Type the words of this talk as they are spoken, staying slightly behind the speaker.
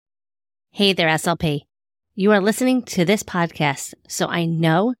Hey there, SLP. You are listening to this podcast, so I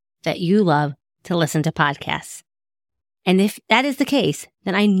know that you love to listen to podcasts. And if that is the case,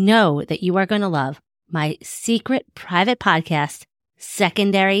 then I know that you are going to love my secret private podcast,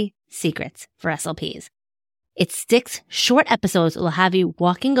 Secondary Secrets for SLPs. It's 6 short episodes that will have you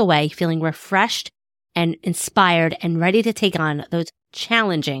walking away feeling refreshed and inspired and ready to take on those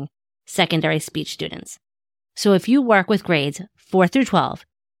challenging secondary speech students. So if you work with grades 4 through 12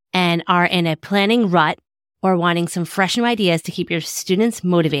 and are in a planning rut or wanting some fresh new ideas to keep your students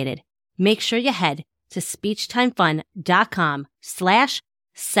motivated, make sure you head to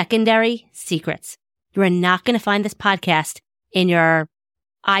speechtimefun.com/secondary secrets. You are not going to find this podcast in your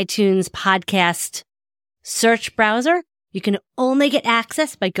iTunes podcast search browser. You can only get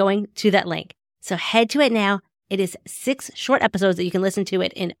access by going to that link. So head to it now. It is 6 short episodes that you can listen to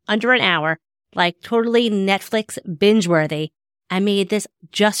it in under an hour, like totally Netflix binge worthy. I made this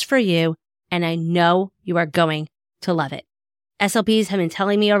just for you, and I know you are going to love it. SLPs have been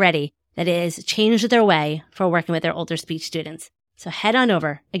telling me already that it has changed their way for working with their older speech students. So head on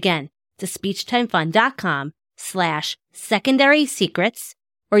over, again, to speechtimefun.com/secondary secrets,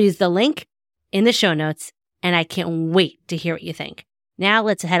 or use the link in the show notes, and I can't wait to hear what you think. Now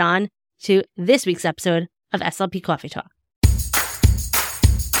let's head on to this week's episode of SLP Coffee Talk.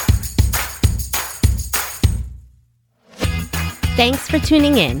 Thanks for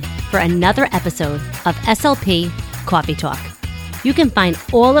tuning in for another episode of SLP Coffee Talk. You can find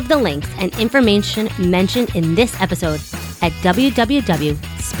all of the links and information mentioned in this episode at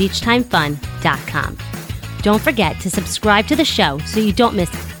www.speechtimefun.com. Don't forget to subscribe to the show so you don't miss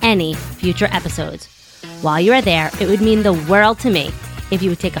any future episodes. While you are there, it would mean the world to me if you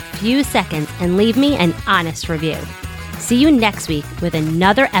would take a few seconds and leave me an honest review. See you next week with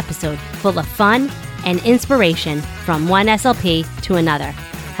another episode full of fun and inspiration from one SLP to another.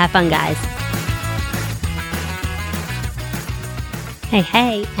 Have fun, guys.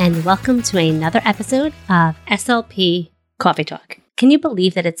 Hey, and welcome to another episode of SLP Coffee Talk. Can you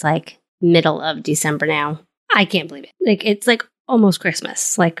believe that it's like middle of December now? I can't believe it. It's like almost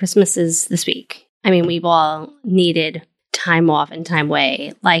Christmas. Like Christmas is this week. I mean, we've all needed time off and time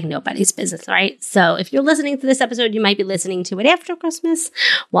away like nobody's business, right? So if you're listening to this episode, you might be listening to it after Christmas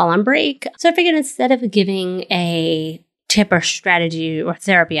while on break. So I figured instead of giving a tip or strategy or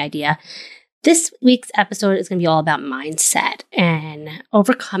therapy idea, this week's episode is going to be all about mindset and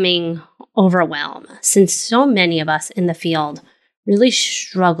overcoming overwhelm, since so many of us in the field really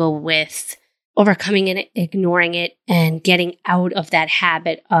struggle with overcoming it, ignoring it, and getting out of that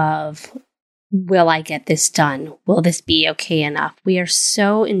habit of, will I get this done? Will this be okay enough? We are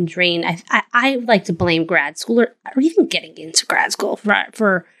so ingrained. I like to blame grad school or even getting into grad school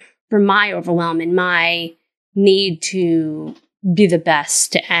for my overwhelm and my need to be the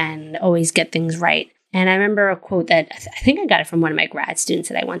best and always get things right. And I remember a quote that I think I got it from one of my grad students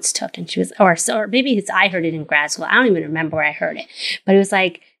that I once took, and she was, or maybe I heard it in grad school. I don't even remember where I heard it, but it was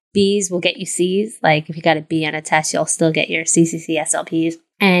like, B's will get you C's. Like if you got a B on a test, you'll still get your CCC SLPs.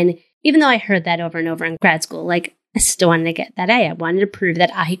 And even though I heard that over and over in grad school, like I still wanted to get that A. I wanted to prove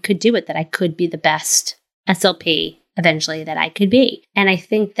that I could do it, that I could be the best SLP eventually that I could be. And I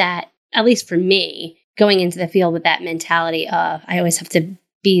think that, at least for me, going into the field with that mentality of I always have to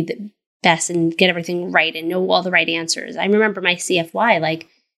be the best and get everything right and know all the right answers. I remember my CFY like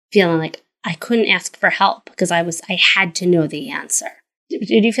feeling like I couldn't ask for help because I had to know the answer.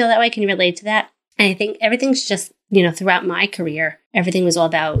 Did you feel that way? Can you relate to that? And I think everything's just, throughout my career, everything was all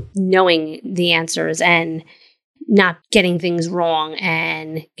about knowing the answers and not getting things wrong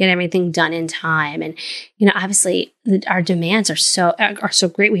and get everything done in time. And, obviously our demands are so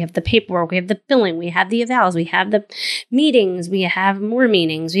great. We have the paperwork, we have the billing, we have the evals, we have the meetings, we have more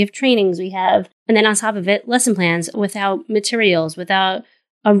meetings, we have trainings, and then on top of it, lesson plans without materials, without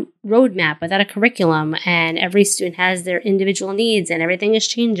a roadmap, without a curriculum. And every student has their individual needs and everything is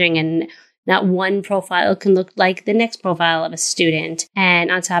changing, and not one profile can look like the next profile of a student.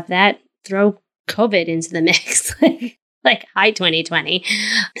 And on top of that, throw COVID into the mix, like high 2020.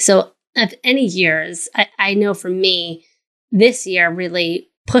 So of any years, I know for me, this year really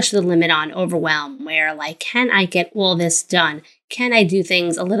pushed the limit on overwhelm, where like, can I get all this done? Can I do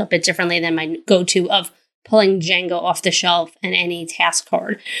things a little bit differently than my go-to of pulling Django off the shelf and any task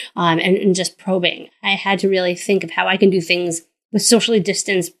card and just probing? I had to really think of how I can do things with socially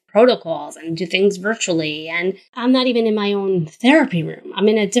distanced protocols and do things virtually. And I'm not even in my own therapy room. I'm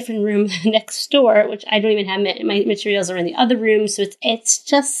in a different room next door, which I don't even have my materials are in the other room. So it's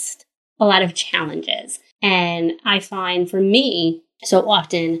just a lot of challenges. And I find for me, so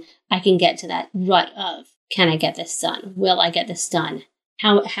often I can get to that rut of, can I get this done? Will I get this done?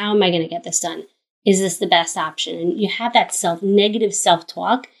 How am I going to get this done? Is this the best option? And you have that negative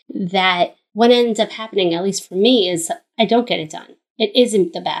self-talk that what ends up happening, at least for me, is I don't get it done. It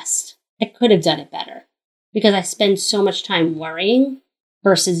isn't the best. I could have done it better because I spend so much time worrying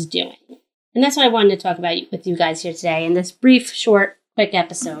versus doing. And that's what I wanted to talk about with you guys here today in this brief, short, quick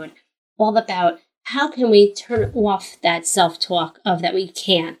episode, all about how can we turn off that self-talk of that we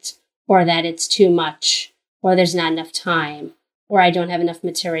can't, or that it's too much, or there's not enough time, or I don't have enough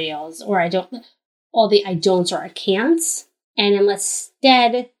materials, or all the I don'ts or I can'ts. And then let's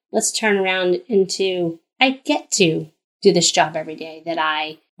turn around into, I get to do this job every day that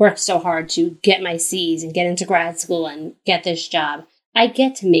I work so hard to get my C's and get into grad school and get this job. I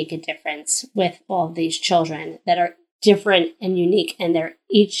get to make a difference with all of these children that are different and unique in their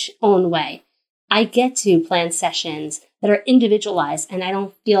each own way. I get to plan sessions that are individualized, and I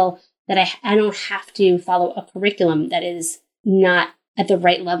don't feel that I don't have to follow a curriculum that is not at the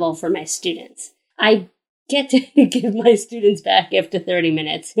right level for my students. I get to give my students back after 30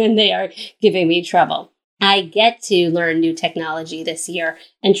 minutes when they are giving me trouble. I get to learn new technology this year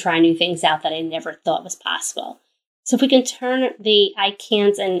and try new things out that I never thought was possible. So if we can turn the I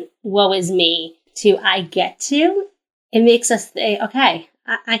can't and woe is me to I get to, it makes us say, okay,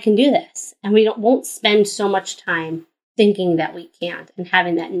 I can do this. And we won't spend so much time thinking that we can't and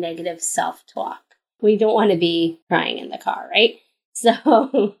having that negative self-talk. We don't want to be crying in the car, right? So,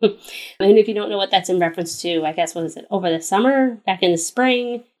 and if you don't know what that's in reference to, I guess, what is it, over the summer, back in the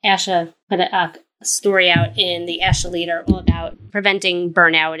spring, Asha put a story out in the Asha Leader all about preventing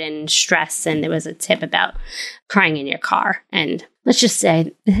burnout and stress. And there was a tip about crying in your car. And let's just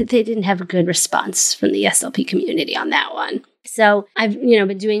say they didn't have a good response from the SLP community on that one. So I've,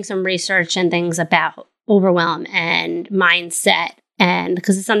 been doing some research and things about overwhelm and mindset. And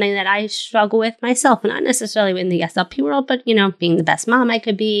because it's something that I struggle with myself, not necessarily in the SLP world, but, being the best mom I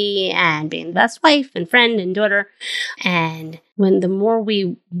could be and being the best wife and friend and daughter. And the more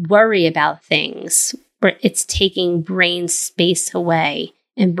we worry about things, it's taking brain space away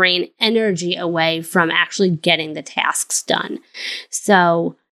and brain energy away from actually getting the tasks done.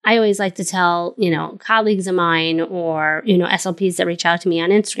 So I always like to tell, colleagues of mine or, SLPs that reach out to me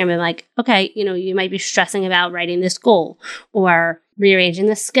on Instagram, I'm like, okay, you might be stressing about writing this goal or rearranging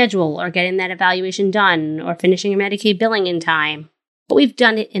the schedule or getting that evaluation done or finishing your Medicaid billing in time. But we've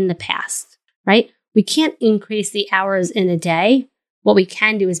done it in the past, right? We can't increase the hours in a day. What we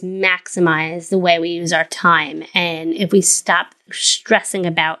can do is maximize the way we use our time. And if we stop stressing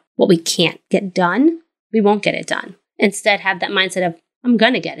about what we can't get done, we won't get it done. Instead, have that mindset of, I'm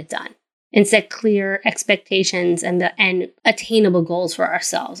going to get it done, and set clear expectations and attainable goals for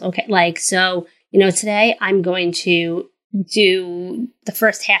ourselves. Okay. Today I'm going to do the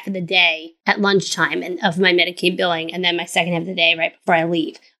first half of the day at lunchtime and of my Medicaid billing, and then my second half of the day right before I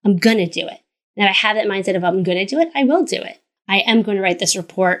leave. I'm going to do it. And if I have that mindset of I'm going to do it, I will do it. I am going to write this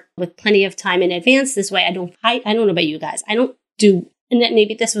report with plenty of time in advance. This way I don't know about you guys. I don't do, and that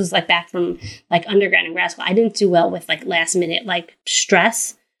maybe this was back from undergrad and grad school. I didn't do well with last minute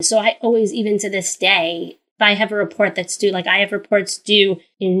stress. So I always, even to this day, if I have a report that's due, I have reports due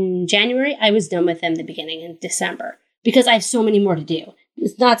in January, I was done with them the beginning in December because I have so many more to do.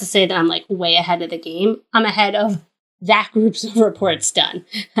 It's not to say that I'm way ahead of the game. I'm ahead of that group's reports done.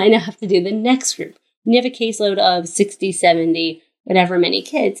 I now have to do the next group. When you have a caseload of 60, 70, whatever many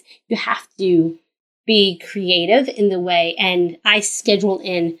kids, you have to be creative in the way, and I schedule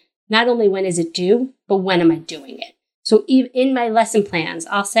in not only when is it due, but when am I doing it. So in my lesson plans,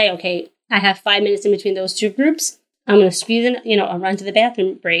 I'll say, okay, I have 5 minutes in between those two groups. I'm going to squeeze in, I'll run to the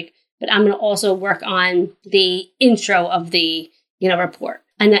bathroom break, but I'm going to also work on the intro of the, report.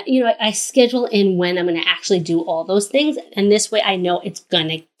 And, I schedule in when I'm going to actually do all those things. And this way I know it's going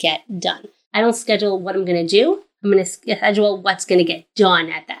to get done. I don't schedule what I'm going to do. I'm going to schedule what's going to get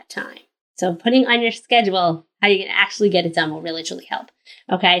done at that time. So putting on your schedule how you can actually get it done will really, truly help.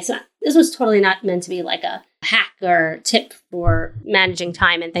 Okay, so this was totally not meant to be a hack or tip for managing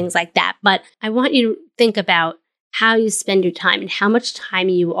time and things like that. But I want you to think about how you spend your time and how much time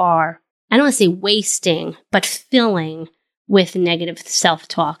you are, I don't want to say wasting, but filling with negative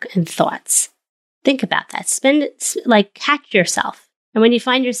self-talk and thoughts. Think about that. Spend it, catch yourself. And when you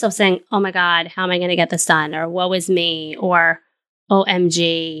find yourself saying, oh my God, how am I going to get this done? Or woe is me, or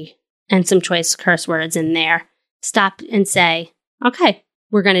OMG, and some choice curse words in there, stop and say, okay,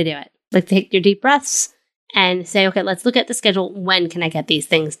 we're going to do it. Take your deep breaths and say, okay, let's look at the schedule. When can I get these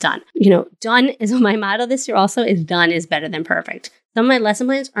things done? Done is my motto this year also is done is better than perfect. Some of my lesson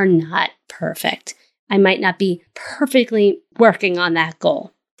plans are not perfect. I might not be perfectly working on that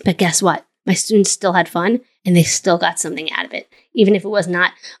goal, but guess what? my students still had fun and they still got something out of it. Even if it was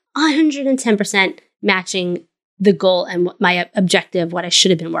not 110% matching the goal and my objective, what I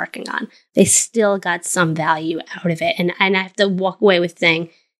should have been working on, they still got some value out of it. And I have to walk away with saying,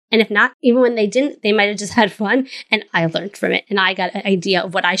 and if not, even when they didn't, they might have just had fun and I learned from it and I got an idea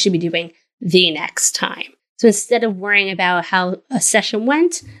of what I should be doing the next time. So instead of worrying about how a session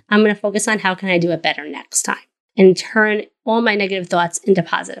went, I'm going to focus on how can I do it better next time and turn all my negative thoughts into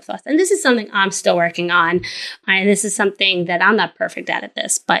positive thoughts. And this is something I'm still working on. And this is something that I'm not perfect at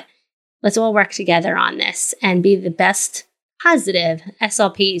this, but let's all work together on this and be the best positive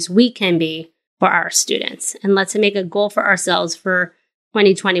SLPs we can be for our students. And let's make a goal for ourselves for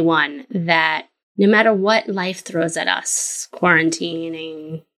 2021 that no matter what life throws at us,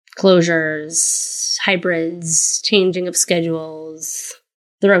 quarantining, closures, hybrids, changing of schedules,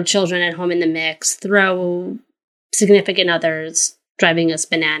 throw children at home in the mix, throw significant others driving us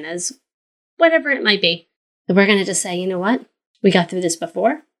bananas, whatever it might be, that we're going to just say, you know what? We got through this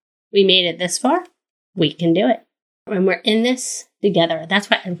before. We made it this far. We can do it. And we're in this together. That's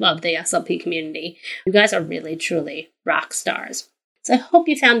why I love the SLP community. You guys are really, truly rock stars. So I hope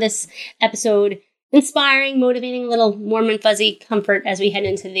you found this episode inspiring, motivating, a little warm and fuzzy comfort as we head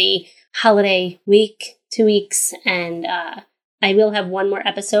into the holiday week, 2 weeks. And I will have one more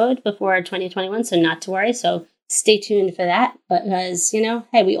episode before 2021, so not to worry. So stay tuned for that. Because,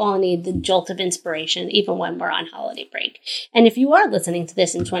 hey, we all need the jolt of inspiration, even when we're on holiday break. And if you are listening to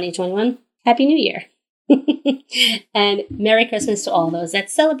this in 2021, Happy New Year. And Merry Christmas to all those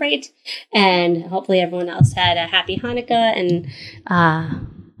that celebrate. And hopefully everyone else had a happy Hanukkah and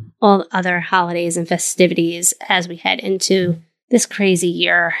all other holidays and festivities as we head into this crazy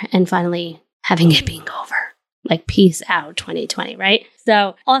year and finally having it being over. Like, peace out 2020, right?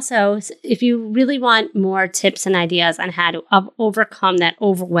 So also, if you really want more tips and ideas on how to overcome that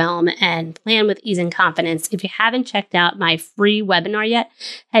overwhelm and plan with ease and confidence, if you haven't checked out my free webinar yet,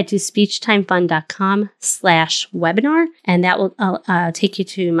 head to speechtimefun.com/webinar, and that will take you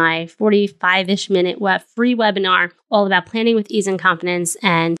to my 45-ish minute free webinar all about planning with ease and confidence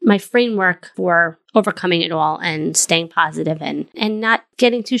and my framework for overcoming it all and staying positive and not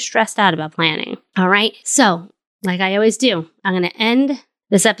getting too stressed out about planning. All right. So, like I always do, I'm going to end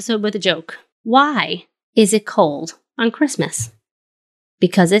this episode with a joke. Why is it cold on Christmas?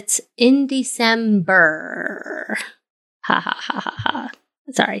 Because it's in December. Ha ha ha ha ha.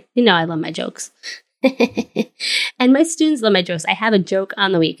 Sorry. I love my jokes. And my students love my jokes. I have a joke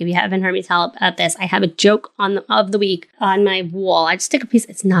on the week. If you haven't heard me tell about this, I have a joke of the week on my wall. I just take a piece.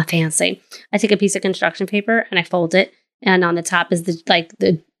 It's not fancy. I take a piece of construction paper and I fold it. And on the top is the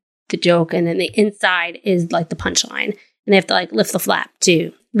joke. And then the inside is like the punchline. And they have to lift the flap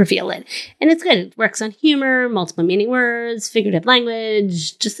to reveal it. And it's good. It works on humor, multiple meaning words, figurative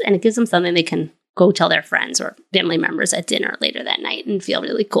language, and it gives them something they can go tell their friends or family members at dinner later that night and feel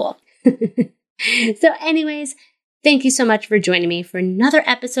really cool. So anyways, thank you so much for joining me for another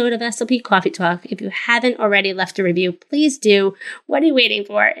episode of SLP Coffee Talk. If you haven't already left a review, please do. What are you waiting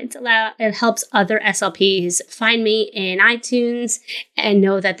for? It helps other SLPs find me in iTunes and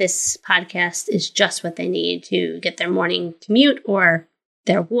know that this podcast is just what they need to get their morning commute or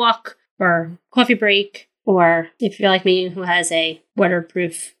their walk or coffee break, or if you're like me who has a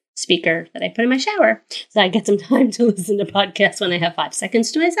waterproof speaker that I put in my shower, so I get some time to listen to podcasts when I have 5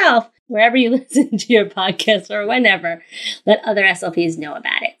 seconds to myself. Wherever you listen to your podcast or whenever, let other SLPs know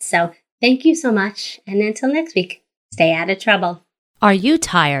about it. So thank you so much. And until next week, stay out of trouble. Are you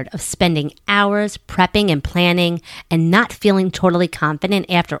tired of spending hours prepping and planning and not feeling totally confident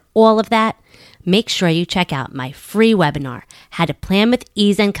after all of that? Make sure you check out my free webinar, How to Plan with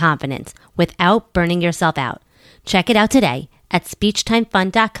Ease and Confidence Without Burning Yourself Out. Check it out today at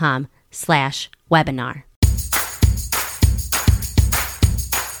speechtimefun.com/webinar.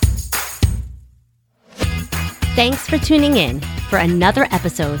 Thanks for tuning in for another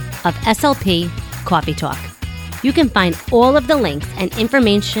episode of SLP Coffee Talk. You can find all of the links and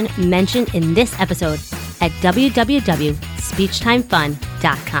information mentioned in this episode at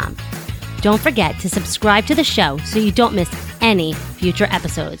www.speechtimefun.com. Don't forget to subscribe to the show so you don't miss any future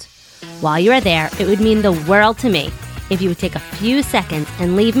episodes. While you are there, it would mean the world to me if you would take a few seconds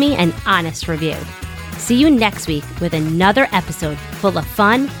and leave me an honest review. See you next week with another episode full of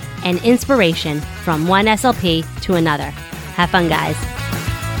fun and inspiration from one SLP to another. Have fun, guys.